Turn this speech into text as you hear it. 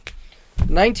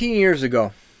19 years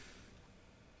ago,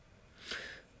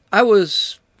 I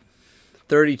was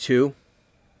 32.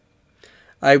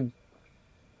 I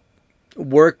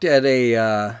worked at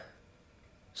a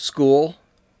school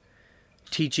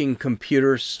teaching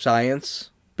computer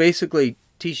science, basically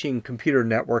teaching computer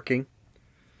networking.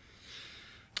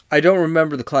 I don't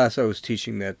remember the class I was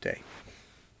teaching that day.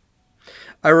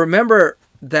 I remember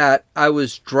that I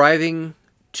was driving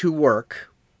to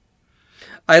work.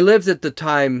 I lived at the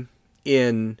time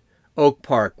in Oak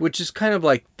Park, which is kind of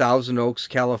like Thousand Oaks,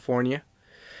 California.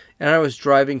 And I was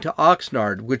driving to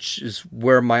Oxnard, which is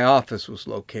where my office was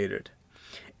located.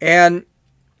 And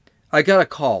I got a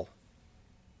call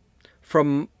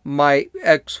from my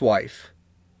ex-wife.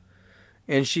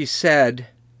 And she said,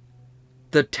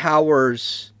 the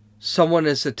towers, someone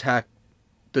has attacked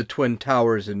the Twin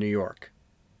Towers in New York.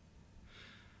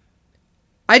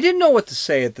 I didn't know what to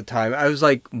say at the time. I was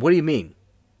like, what do you mean?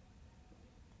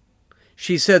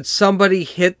 She said, somebody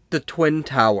hit the Twin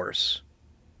Towers.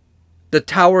 The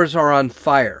towers are on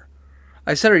fire.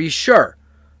 I said, are you sure?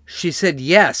 She said,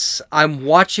 yes, I'm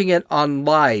watching it on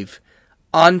live,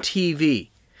 on TV.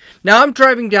 Now I'm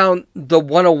driving down the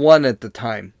 101 at the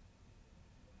time,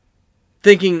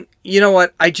 thinking, you know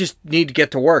what, I just need to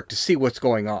get to work to see what's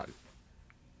going on.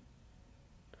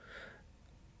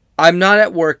 I'm not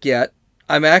at work yet.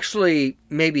 I'm actually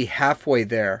maybe halfway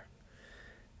there.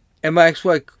 And my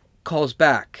ex-wife calls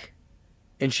back.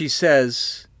 And she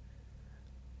says,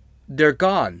 they're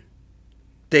gone.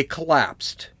 They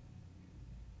collapsed.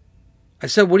 I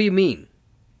said, what do you mean?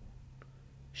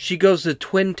 She goes, the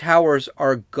Twin Towers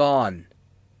are gone.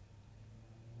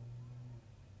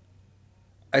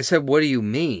 I said, what do you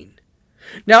mean?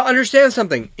 Now, understand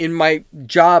something. In my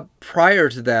job prior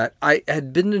to that, I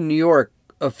had been to New York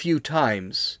a few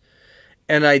times,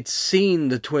 and I'd seen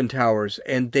the Twin Towers,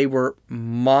 and they were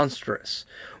monstrous.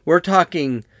 We're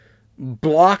talking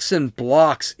blocks and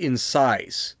blocks in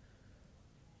size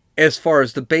as far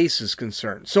as the base is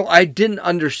concerned. So I didn't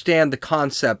understand the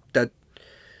concept that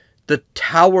the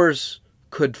towers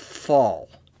could fall.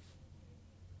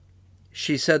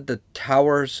 She said the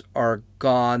towers are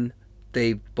gone.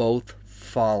 They've both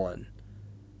fallen.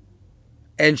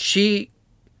 And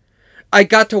I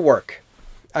got to work.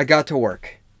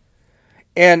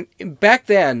 And back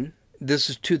then, this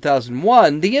is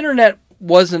 2001, the internet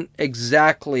wasn't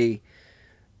exactly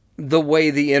the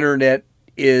way the internet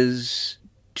is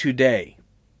today.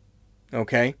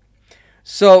 Okay?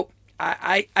 So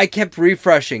I kept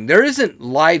refreshing. There isn't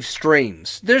live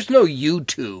streams. There's no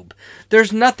YouTube.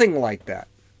 There's nothing like that.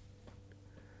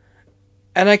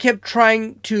 And I kept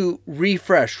trying to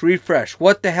refresh.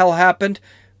 What the hell happened?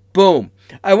 Boom.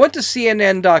 I went to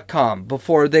CNN.com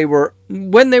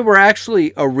when they were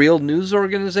actually a real news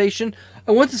organization.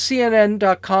 I went to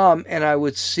CNN.com and I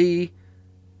would see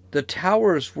the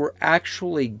towers were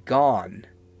actually gone.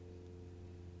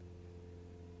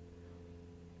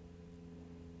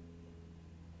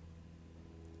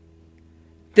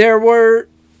 There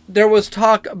was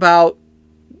talk about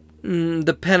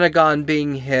the Pentagon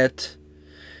being hit,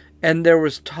 and there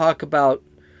was talk about,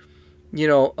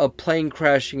 a plane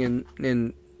crashing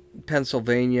in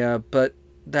Pennsylvania, but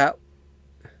that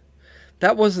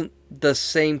wasn't the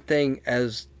same thing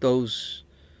as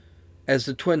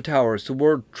the Twin Towers, the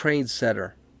World Trade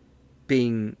Center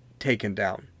being taken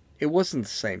down. It wasn't the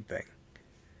same thing.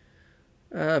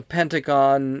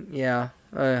 Pentagon,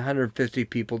 150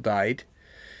 people died.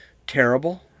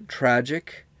 Terrible,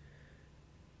 tragic.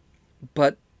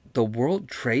 But the World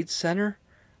Trade Center,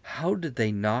 how did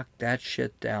they knock that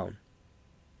shit down?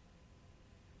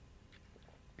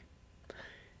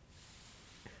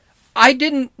 I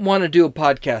didn't want to do a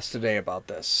podcast today about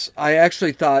this. I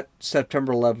actually thought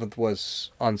September 11th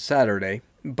was on Saturday,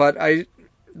 but I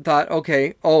thought,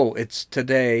 okay, it's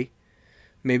today.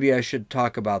 Maybe I should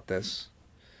talk about this.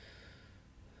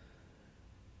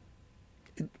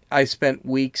 I spent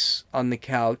weeks on the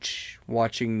couch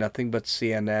watching nothing but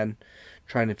CNN,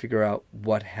 trying to figure out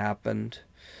what happened.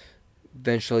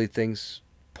 Eventually things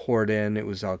poured in. It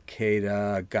was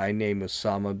Al-Qaeda, a guy named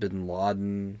Osama bin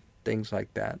Laden, things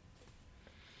like that.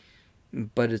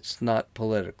 But it's not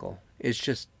political. It's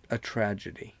just a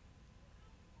tragedy.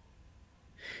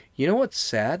 You know what's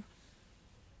sad?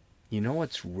 You know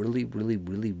what's really, really,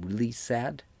 really, really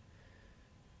sad?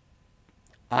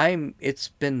 It's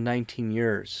been 19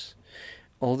 years.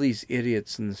 All these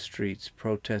idiots in the streets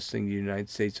protesting the United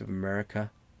States of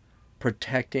America,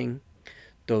 protecting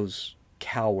those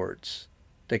cowards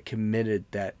that committed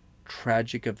that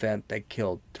tragic event that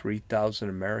killed 3,000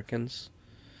 Americans.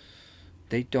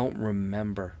 They don't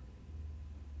remember.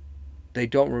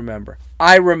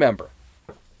 I remember.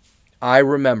 I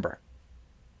remember.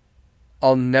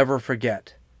 I'll never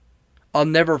forget. I'll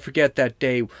never forget that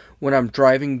day when I'm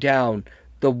driving down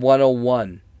the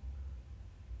 101.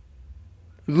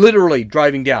 Literally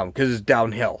driving down because it's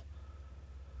downhill.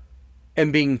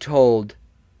 And being told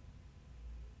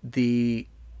the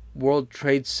World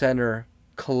Trade Center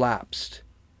collapsed.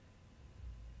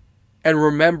 And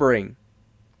remembering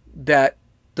that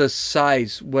the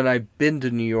size, when I've been to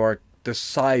New York, the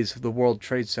size of the World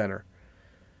Trade Center.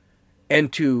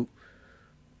 And to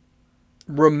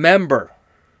remember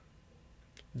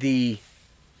the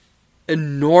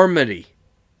enormity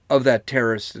of that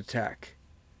terrorist attack.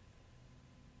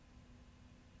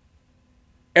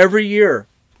 Every year,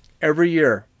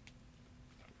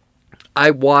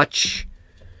 I watch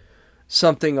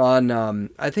something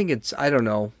on, I think it's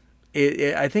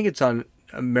on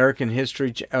American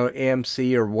History,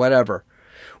 AMC or whatever,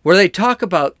 where they talk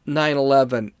about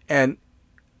 9/11, and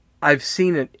I've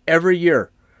seen it every year.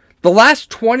 The last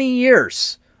 20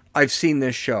 years, I've seen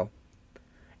this show.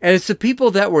 And it's the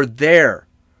people that were there,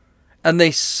 and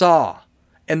they saw,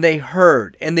 and they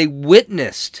heard, and they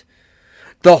witnessed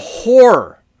the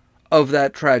horror of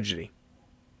that tragedy.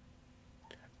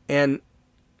 And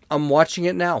I'm watching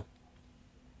it now.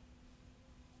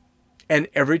 And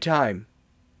every time,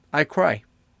 I cry.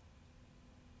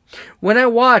 When I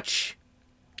watch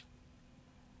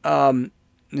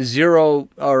Zero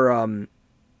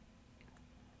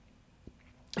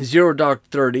Dark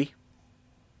 30,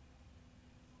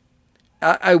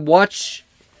 I watch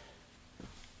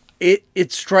it.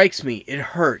 It strikes me. It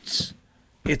hurts.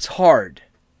 It's hard.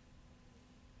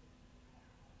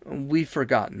 We've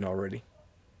forgotten already.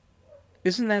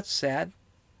 Isn't that sad?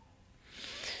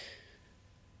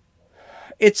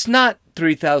 It's not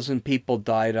 3,000 people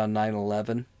died on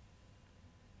 9/11.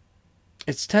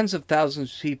 It's tens of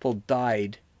thousands of people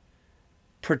died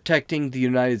protecting the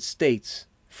United States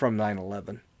from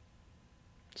 9/11.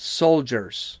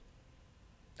 Soldiers.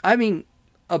 I mean,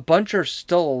 a bunch are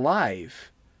still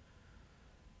alive,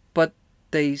 but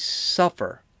they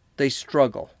suffer. They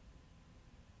struggle.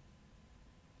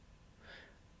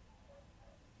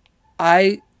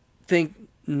 I think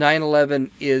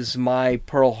 9/11 is my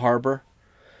Pearl Harbor.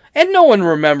 And no one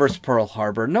remembers Pearl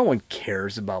Harbor. No one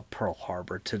cares about Pearl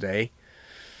Harbor today.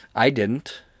 I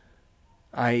didn't.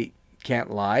 I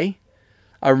can't lie.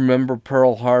 I remember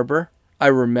Pearl Harbor. I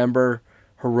remember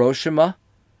Hiroshima.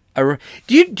 Do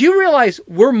you realize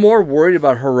we're more worried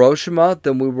about Hiroshima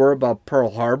than we were about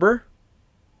Pearl Harbor?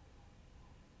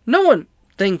 No one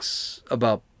thinks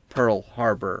about Pearl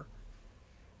Harbor.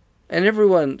 And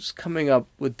everyone's coming up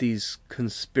with these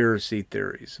conspiracy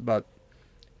theories about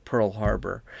Pearl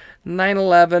Harbor.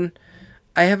 9/11,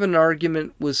 I have an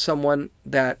argument with someone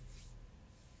that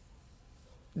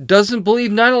doesn't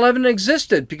believe 9/11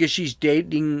 existed because she's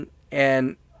dating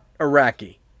an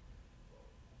Iraqi.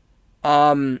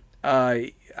 How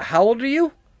old are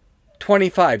you?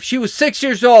 25. She was 6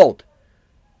 years old.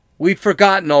 We've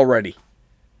forgotten already.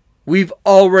 We've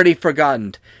already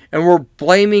forgotten. And we're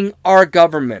blaming our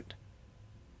government.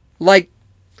 Like,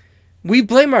 we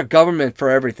blame our government for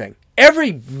everything.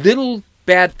 Every little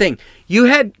bad thing. You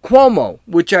had Cuomo,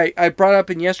 which I brought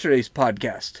up in yesterday's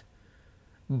podcast,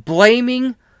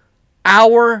 blaming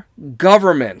our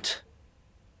government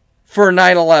for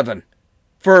 9/11,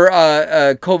 for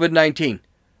COVID-19.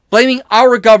 Blaming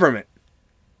our government.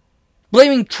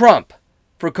 Blaming Trump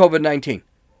for COVID-19.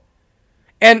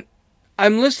 And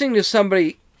I'm listening to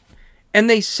somebody, and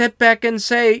they sit back and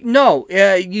say, no,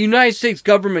 United States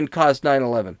government caused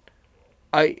 9/11.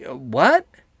 What?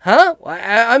 Huh?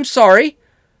 I'm sorry.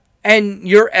 And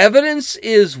your evidence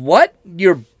is what?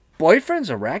 Your boyfriend's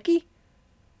Iraqi?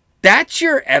 That's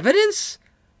your evidence?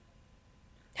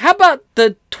 How about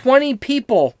the 20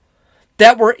 people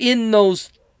that were in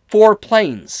those 4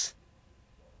 planes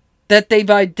that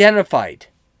they've identified?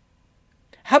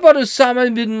 How about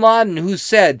Osama bin Laden, who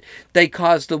said they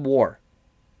caused the war?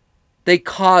 They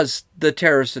caused the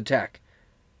terrorist attack.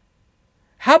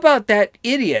 How about that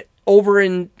idiot over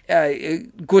in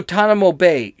Guantanamo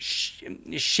Bay,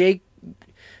 Sheikh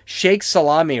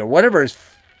Salami, or whatever his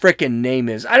frickin' name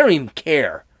is? I don't even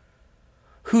care.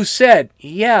 Who said,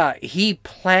 yeah, he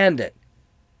planned it.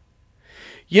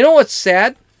 You know what's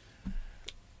sad?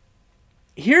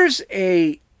 Here's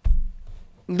a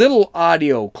little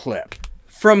audio clip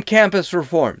from Campus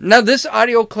Reform. Now, this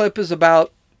audio clip is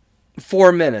about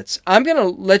 4 minutes. I'm going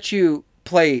to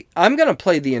play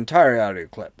the entire audio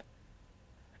clip.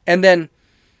 And then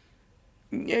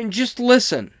just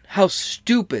listen how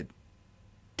stupid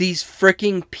these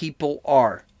freaking people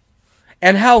are.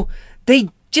 And how they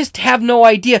just have no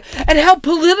idea. And how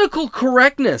political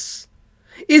correctness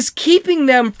is keeping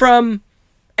them from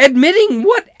admitting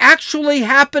what actually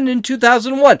happened in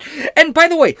 2001. And by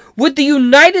the way, would the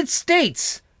United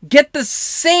States get the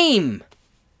same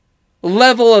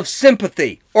level of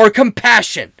sympathy or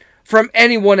compassion from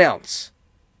anyone else?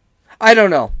 I don't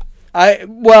know. I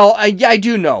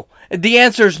do know. The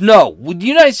answer is no. The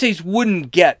United States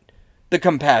wouldn't get the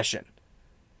compassion.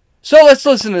 So let's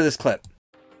listen to this clip.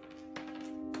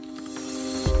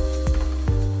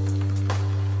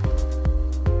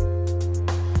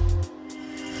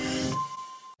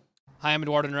 Hi, I'm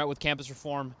Eduardo Naret with Campus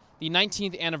Reform. The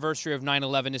 19th anniversary of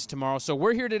 9/11 is tomorrow, so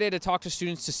we're here today to talk to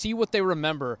students to see what they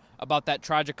remember about that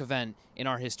tragic event in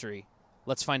our history.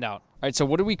 Let's find out. All right, so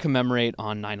what do we commemorate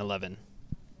on 9/11?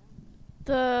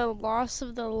 The loss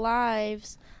of the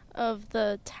lives of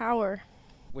the tower.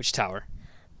 Which tower?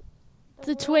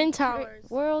 The Twin Towers.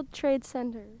 World Trade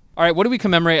Center. All right, what do we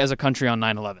commemorate as a country on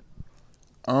 9/11?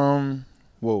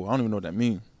 Whoa, I don't even know what that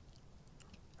means.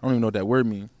 I don't even know what that word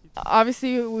means.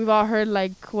 Obviously, we've all heard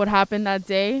what happened that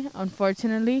day,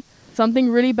 unfortunately. Something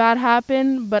really bad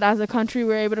happened, but as a country, we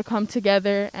were able to come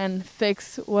together and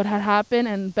fix what had happened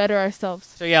and better ourselves.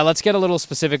 So yeah, let's get a little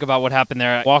specific about what happened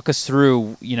there. Walk us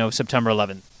through, September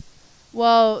 11th.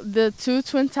 Well, the two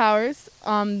Twin Towers,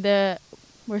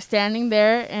 we're standing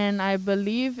there, and I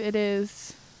believe it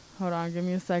is... Hold on, give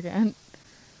me a second.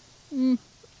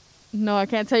 No, I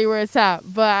can't tell you where it's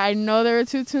at, but I know there were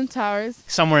two Twin Towers.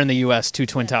 Somewhere in the U.S., two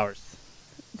Twin Towers.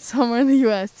 Somewhere in the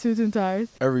U.S., two Twin Towers.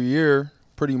 Every year,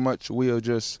 pretty much, we'll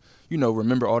just,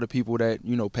 remember all the people that,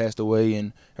 passed away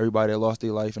and everybody that lost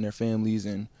their life and their families.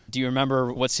 And do you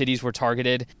remember what cities were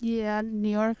targeted? Yeah, New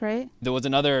York, right? There was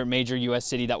another major U.S.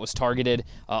 city that was targeted,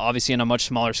 obviously on a much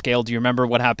smaller scale. Do you remember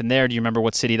what happened there? Do you remember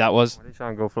what city that was? Are they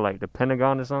trying to go for, the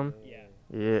Pentagon or something?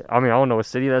 Yeah. I mean, I don't know what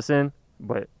city that's in,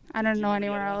 but... I don't know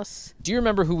anywhere else. Do you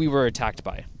remember who we were attacked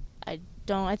by? I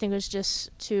don't. I think it was just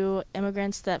two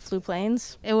immigrants that flew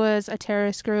planes. It was a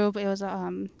terrorist group. It was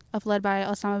led by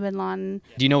Osama bin Laden.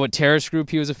 Do you know what terrorist group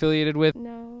he was affiliated with?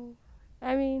 No.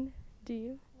 I mean, do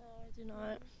you? No, I do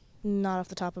not. Not off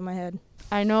the top of my head.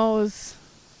 I know it was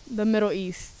the Middle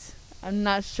East. I'm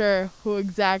not sure who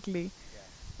exactly.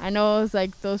 I know it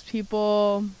was those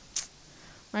people.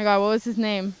 My God, what was his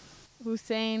name?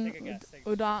 Hussein,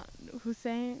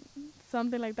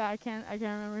 something like that. I can't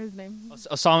remember his name.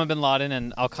 Osama bin Laden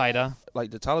and Al Qaeda. Like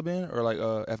the Taliban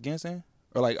or Afghanistan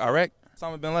or Iraq.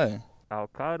 Osama bin Laden. Al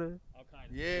Qaeda.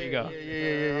 Yeah, there you go.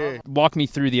 Yeah. Walk me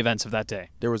through the events of that day.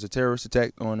 There was a terrorist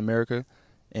attack on America,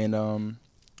 and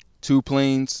two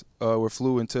planes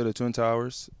flew into the Twin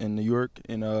Towers in New York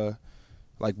and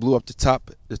blew up the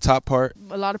top part.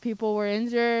 A lot of people were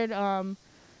injured.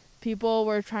 People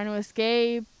were trying to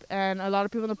escape, and a lot of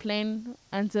people on the plane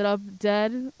ended up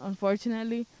dead,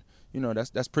 unfortunately.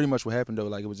 That's pretty much what happened,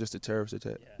 though. It was just a terrorist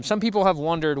attack. Some people have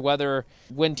wondered whether,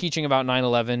 when teaching about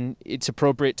 9/11, it's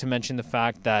appropriate to mention the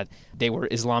fact that they were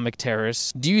Islamic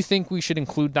terrorists. Do you think we should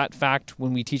include that fact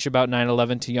when we teach about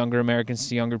 9/11 to younger Americans,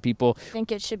 to younger people? I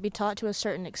think it should be taught to a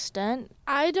certain extent.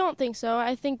 I don't think so.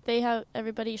 I think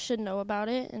everybody should know about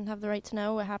it and have the right to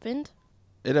know what happened.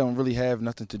 It don't really have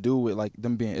nothing to do with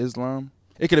them being Islam.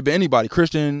 It could have been anybody,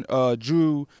 Christian,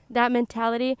 Jew. That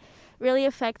mentality really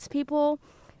affects people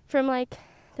from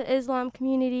the Islam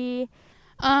community.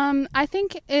 I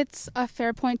think it's a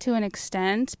fair point to an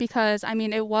extent because,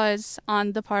 it was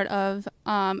on the part of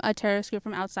a terrorist group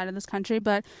from outside of this country.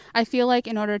 But I feel like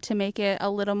in order to make it a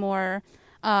little more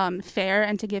fair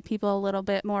and to give people a little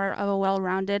bit more of a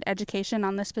well-rounded education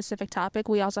on this specific topic,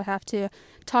 we also have to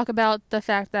talk about the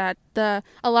fact that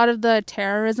a lot of the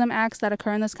terrorism acts that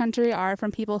occur in this country are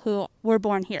from people who were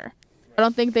born here. I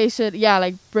don't think they should,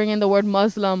 bring in the word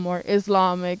Muslim or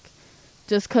Islamic,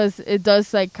 just because it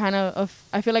does, I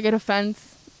feel like it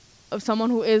offends someone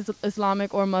who is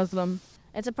Islamic or Muslim.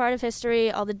 It's a part of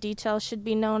history. All the details should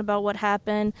be known about what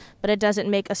happened, but it doesn't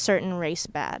make a certain race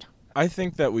bad. I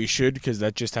think that we should, because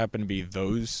that just happened to be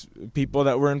those people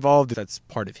that were involved. That's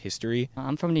part of history.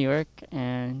 I'm from New York,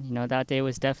 and that day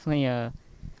was definitely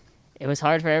it was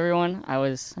hard for everyone. I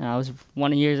was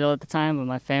 1 years old at the time, but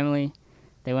my family,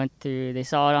 they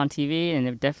saw it on TV, and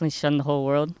it definitely shunned the whole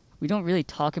world. We don't really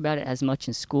talk about it as much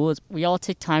in school. We all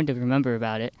take time to remember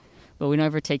about it, but we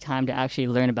never take time to actually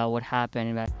learn about what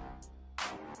happened.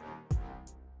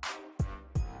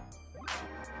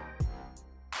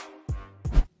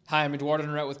 Hi, I'm Eduardo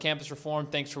Naret with Campus Reform.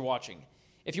 Thanks for watching.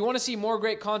 If you want to see more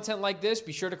great content like this,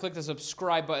 be sure to click the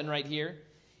subscribe button right here.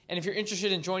 And if you're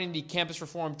interested in joining the Campus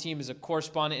Reform team as a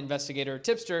correspondent, investigator, or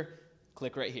tipster,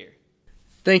 click right here.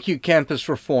 Thank you, Campus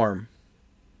Reform,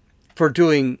 for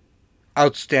doing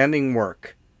outstanding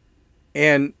work.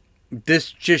 And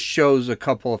this just shows a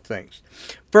couple of things.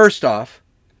 First off,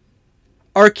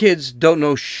 our kids don't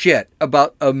know shit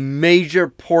about a major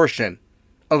portion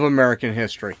of American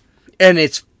history. And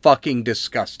it's fucking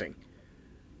disgusting.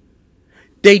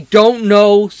 They don't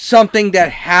know something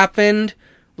that happened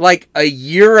like a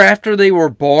year after they were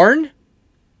born.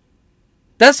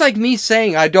 That's like me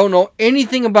saying I don't know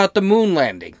anything about the moon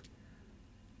landing.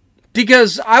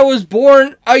 Because I was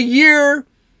born the year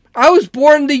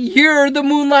the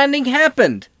moon landing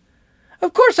happened.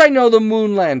 Of course I know the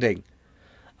moon landing.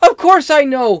 Of course I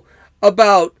know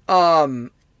about the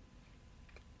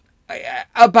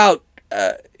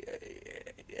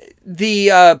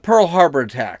Pearl Harbor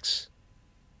attacks.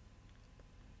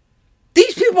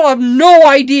 These people have no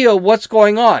idea what's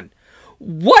going on.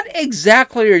 What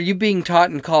exactly are you being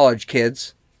taught in college,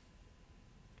 kids?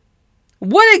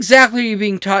 What exactly are you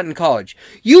being taught in college?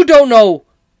 You don't know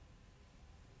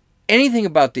anything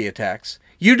about the attacks.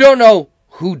 You don't know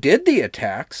who did the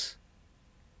attacks.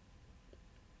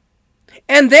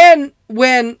 And then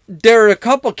when there are a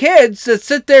couple kids that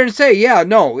sit there and say, yeah,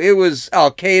 no, it was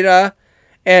Al-Qaeda.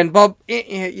 And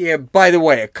yeah, by the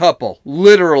way, a couple,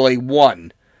 literally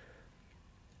one,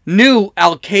 knew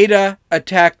Al-Qaeda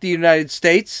attacked the United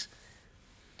States.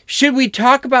 Should we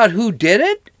talk about who did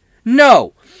it?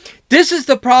 No. This is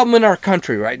the problem in our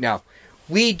country right now.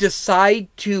 We decide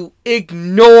to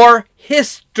ignore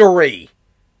history.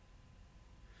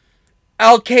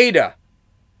 Al-Qaeda,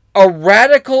 a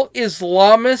radical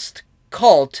Islamist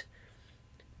cult,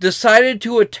 decided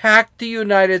to attack the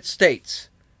United States.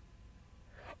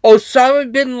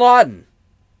 Osama bin Laden,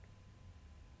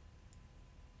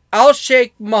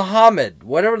 Al-Sheikh Mohammed,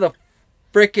 whatever the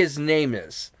frick his name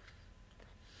is,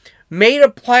 made a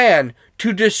plan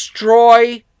to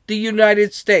destroy the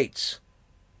United States.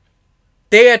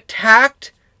 They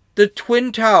attacked the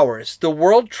Twin Towers, the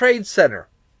World Trade Center,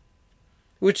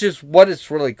 which is what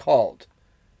it's really called.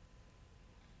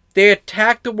 They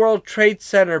attacked the World Trade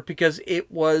Center because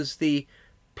it was the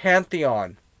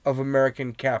pantheon of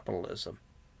American capitalism.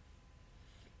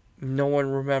 No one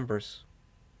remembers.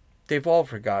 They've all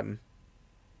forgotten.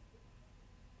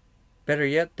 Better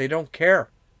yet, they don't care.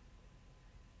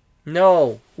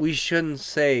 No, we shouldn't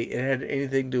say it had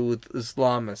anything to do with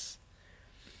Islamists.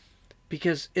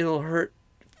 Because it'll hurt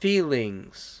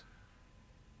feelings.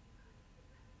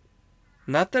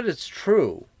 Not that it's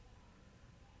true,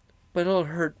 but it'll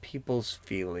hurt people's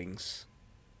feelings.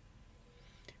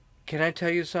 Can I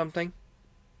tell you something?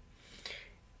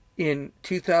 In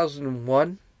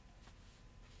 2001,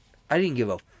 I didn't give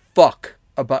a fuck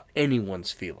about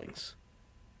anyone's feelings.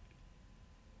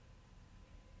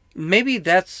 Maybe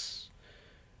that's...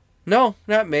 No,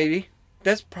 not maybe.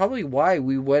 That's probably why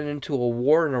we went into a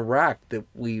war in Iraq that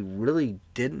we really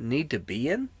didn't need to be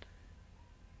in.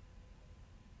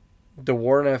 The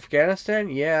war in Afghanistan?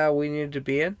 Yeah, we needed to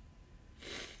be in.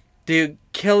 The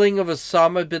killing of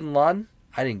Osama bin Laden?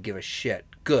 I didn't give a shit.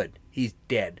 Good. He's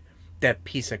dead. That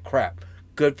piece of crap.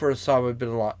 Good for Osama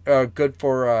bin Laden. Good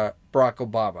for Barack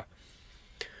Obama.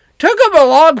 Took him a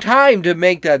long time to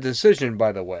make that decision,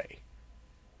 by the way.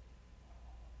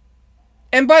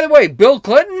 And by the way, Bill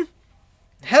Clinton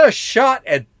had a shot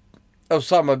at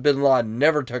Osama bin Laden.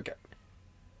 Never took it.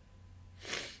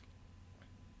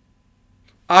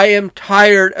 I am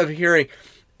tired of hearing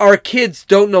our kids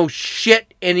don't know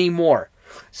shit anymore.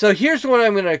 So here's what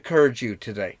I'm going to encourage you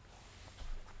today.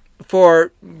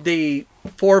 For the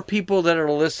 4 people that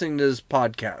are listening to this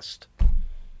podcast.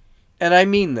 And I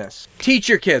mean this. Teach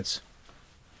your kids.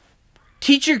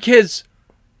 Teach your kids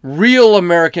real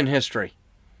American history.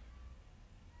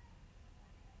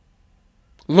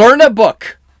 Learn a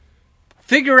book.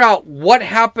 Figure out what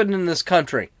happened in this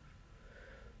country.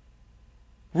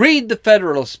 Read the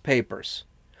Federalist Papers.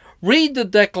 Read the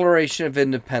Declaration of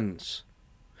Independence.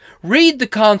 Read the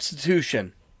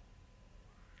Constitution.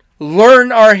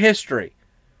 Learn our history.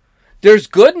 There's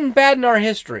good and bad in our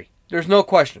history. There's no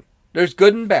question. There's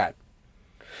good and bad.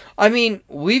 I mean,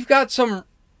 we've got some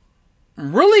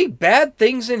really bad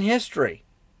things in history.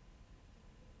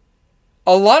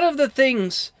 A lot of the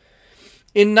things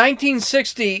in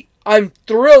 1960, I'm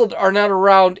thrilled, are not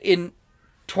around in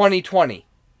 2020.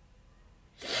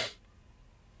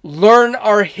 Learn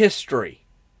our history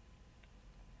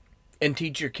and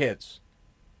teach your kids.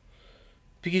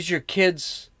 Because your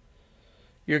kids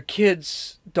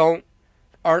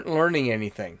aren't learning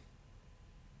anything.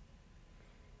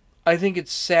 I think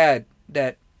it's sad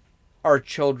that our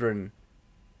children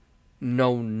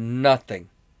know nothing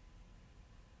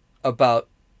about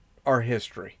our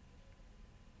history.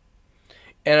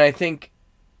 And I think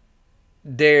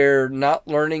they're not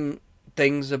learning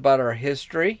things about our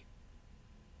history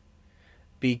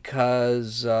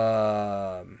because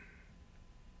well,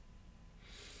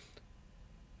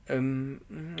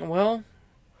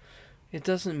 it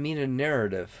doesn't meet a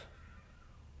narrative.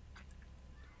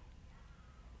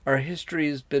 Our history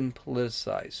has been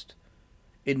politicized.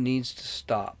 It needs to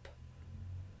stop.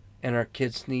 And our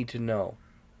kids need to know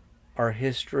our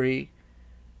history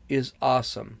is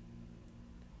awesome.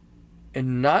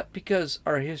 And not because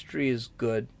our history is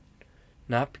good,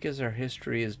 not because our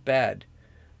history is bad,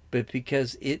 but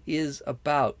because it is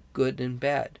about good and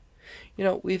bad. You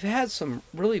know, we've had some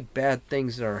really bad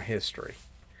things in our history.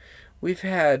 We've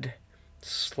had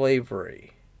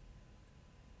slavery.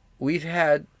 We've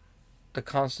had the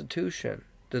Constitution,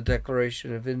 the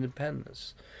Declaration of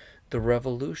Independence, the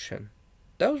Revolution.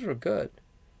 Those were good.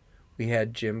 We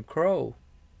had Jim Crow.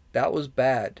 That was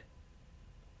bad.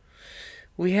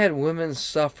 We had women's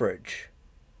suffrage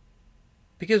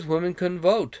because women couldn't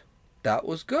vote. That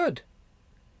was good.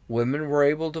 Women were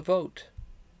able to vote.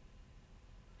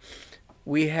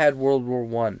 We had World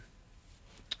War I.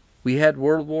 We had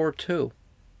World War II.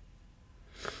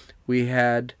 We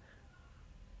had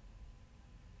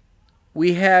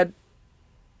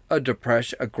a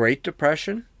depression, a Great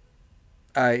Depression.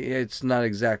 It's not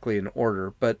exactly in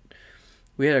order, but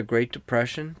we had a Great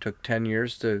Depression. Took 10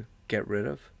 years to get rid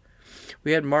of.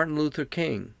 We had Martin Luther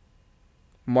King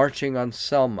marching on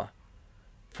Selma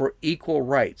for equal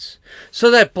rights so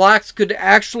that blacks could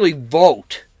actually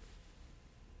vote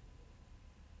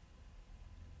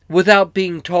without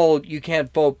being told you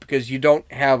can't vote because you don't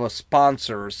have a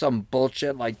sponsor or some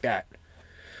bullshit like that.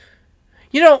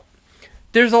 You know,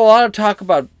 there's a lot of talk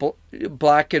about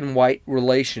black and white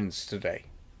relations today.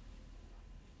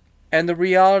 And the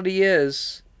reality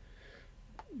is,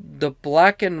 the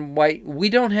black and white, we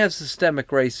don't have systemic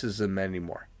racism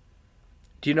anymore.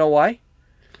 Do you know why?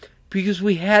 Because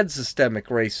we had systemic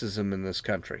racism in this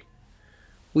country.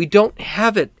 We don't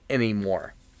have it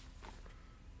anymore.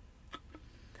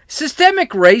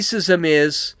 Systemic racism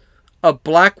is a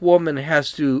black woman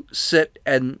has to sit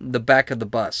in the back of the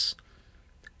bus.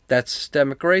 That's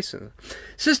systemic racism.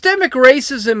 Systemic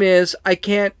racism is I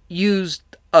can't use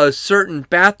a certain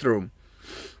bathroom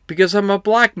because I'm a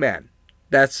black man.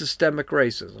 That's systemic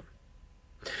racism.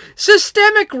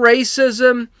 Systemic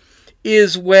racism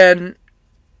is when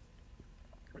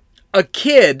a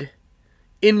kid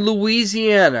in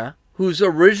Louisiana who's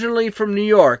originally from New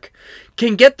York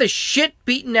can get the shit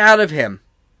beaten out of him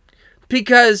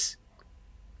because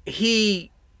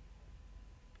he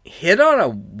hit on a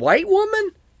white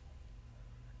woman,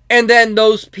 and then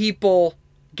those people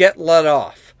get let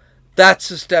off. That's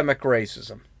systemic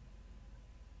racism.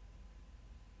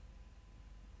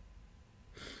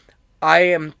 I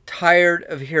am tired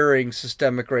of hearing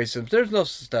systemic racism. There's no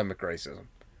systemic racism.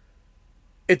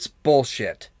 It's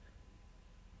bullshit.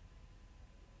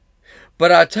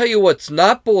 But I'll tell you what's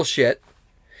not bullshit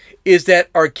is that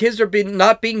our kids are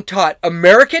not being taught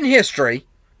American history.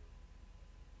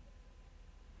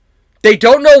 They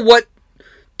don't know what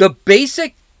the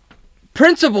basic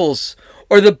principles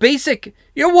or the basic,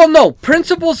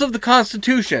 principles of the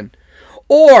Constitution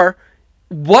or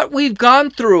what we've gone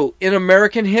through in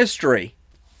American history.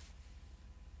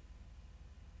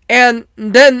 And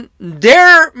then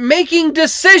they're making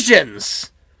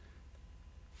decisions,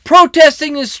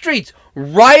 protesting in the streets,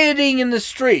 rioting in the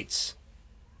streets,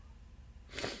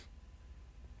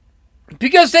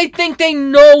 because they think they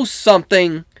know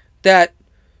something that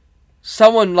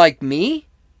someone like me,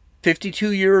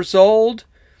 52 years old,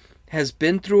 has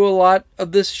been through a lot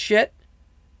of this shit.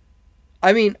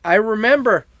 I mean, I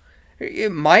remember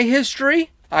my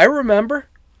history. I remember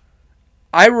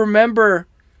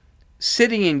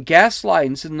sitting in gas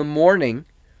lines in the morning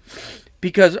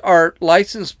because our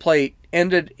license plate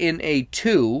ended in a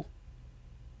 2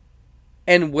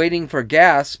 and waiting for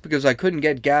gas because I couldn't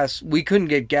get gas. We couldn't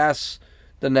get gas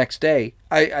the next day.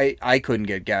 I couldn't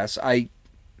get gas. I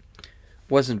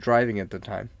wasn't driving at the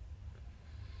time.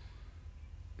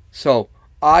 So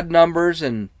odd numbers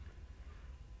and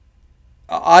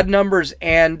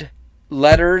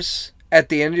letters at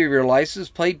the end of your license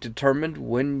plate determined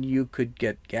when you could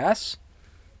get gas.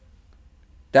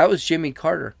 That was Jimmy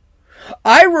Carter.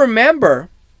 I remember,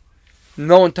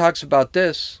 no one talks about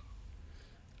this,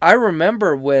 I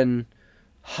remember when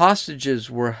hostages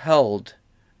were held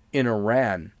in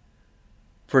Iran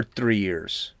for 2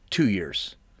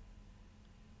 years.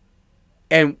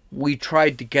 And we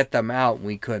tried to get them out and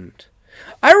we couldn't.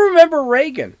 I remember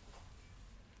Reagan.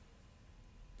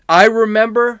 I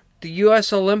remember the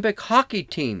U.S. Olympic hockey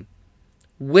team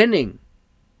winning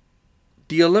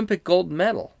the Olympic gold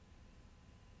medal.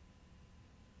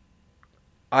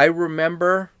 I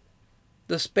remember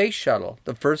The space shuttle.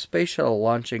 The first space shuttle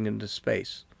launching into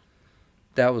space.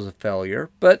 That was a failure.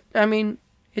 But, I mean,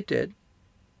 it did.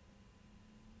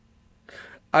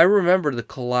 I remember the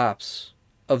collapse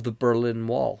of the Berlin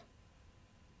Wall.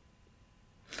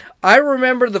 I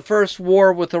remember the first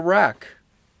war with Iraq.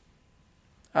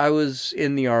 I was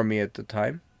in the army at the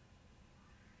time.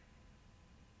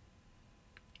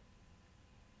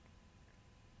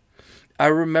 I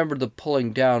remember the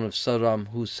pulling down of Saddam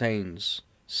Hussein's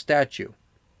statue.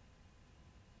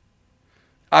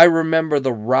 I remember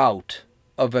the rout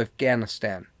of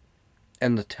Afghanistan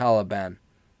and the Taliban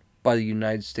by the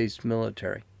United States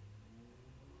military.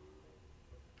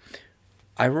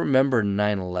 I remember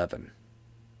 9/11.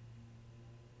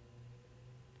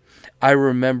 I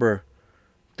remember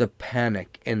the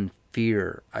panic and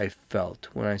fear I felt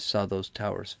when I saw those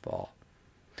towers fall.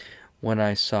 When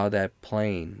I saw that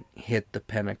plane hit the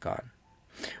Pentagon.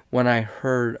 When I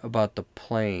heard about the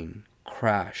plane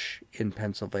crash in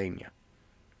Pennsylvania.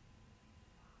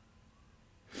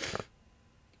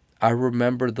 I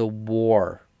remember the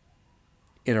war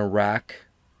in Iraq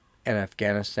and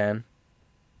Afghanistan.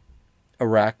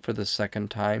 Iraq for the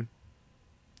second time.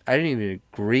 I didn't even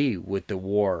agree with the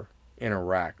war in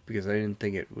Iraq because I didn't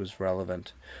think it was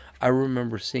relevant. I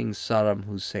remember seeing Saddam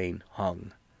Hussein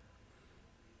hung.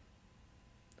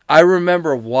 I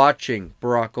remember watching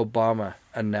Barack Obama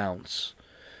announce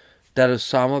that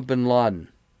Osama bin Laden,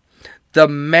 the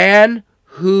man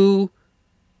who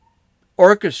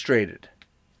orchestrated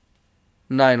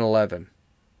 9/11,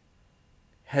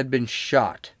 had been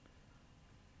shot,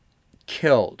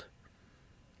 killed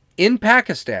in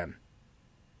Pakistan,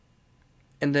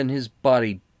 and then his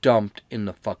body dumped in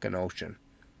the fucking ocean,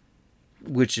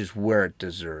 which is where it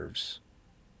deserves.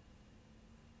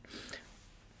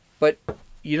 But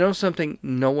you know something?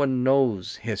 No one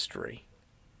knows history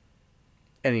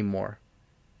anymore.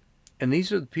 And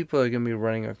these are the people that are going to be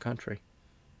running our country.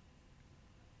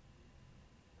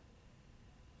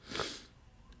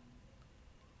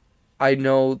 I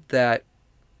know that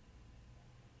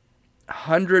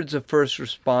hundreds of first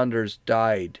responders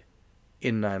died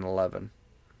in 9/11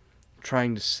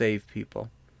 trying to save people.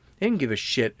 They didn't give a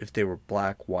shit if they were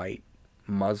black, white,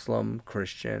 Muslim,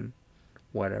 Christian,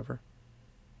 whatever.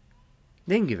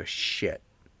 They didn't give a shit.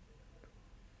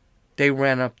 They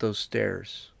ran up those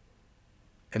stairs,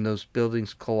 and those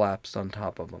buildings collapsed on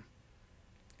top of them,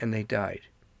 and they died.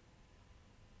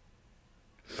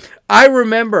 I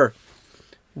remember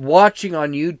watching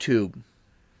on YouTube,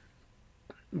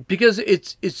 because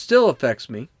it still affects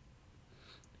me,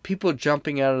 people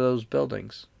jumping out of those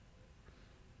buildings.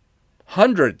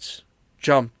 Hundreds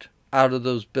jumped out of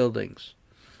those buildings.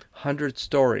 100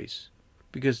 stories,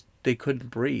 because they couldn't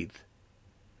breathe.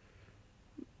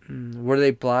 Were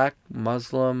they black,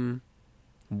 Muslim,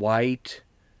 white,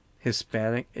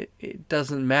 Hispanic? It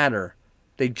doesn't matter.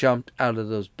 They jumped out of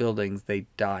those buildings. They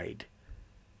died.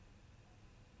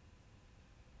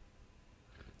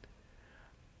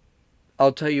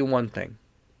 I'll tell you one thing.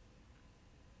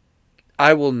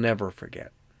 I will never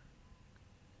forget.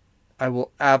 I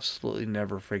will absolutely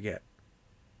never forget.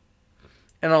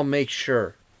 And I'll make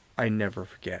sure I never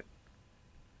forget.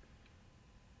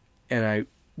 And I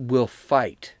will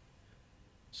fight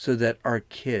so that our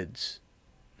kids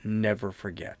never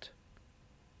forget.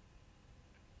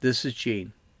 This is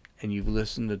Gene, and you've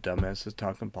listened to Dumbasses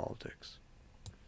Talking Politics.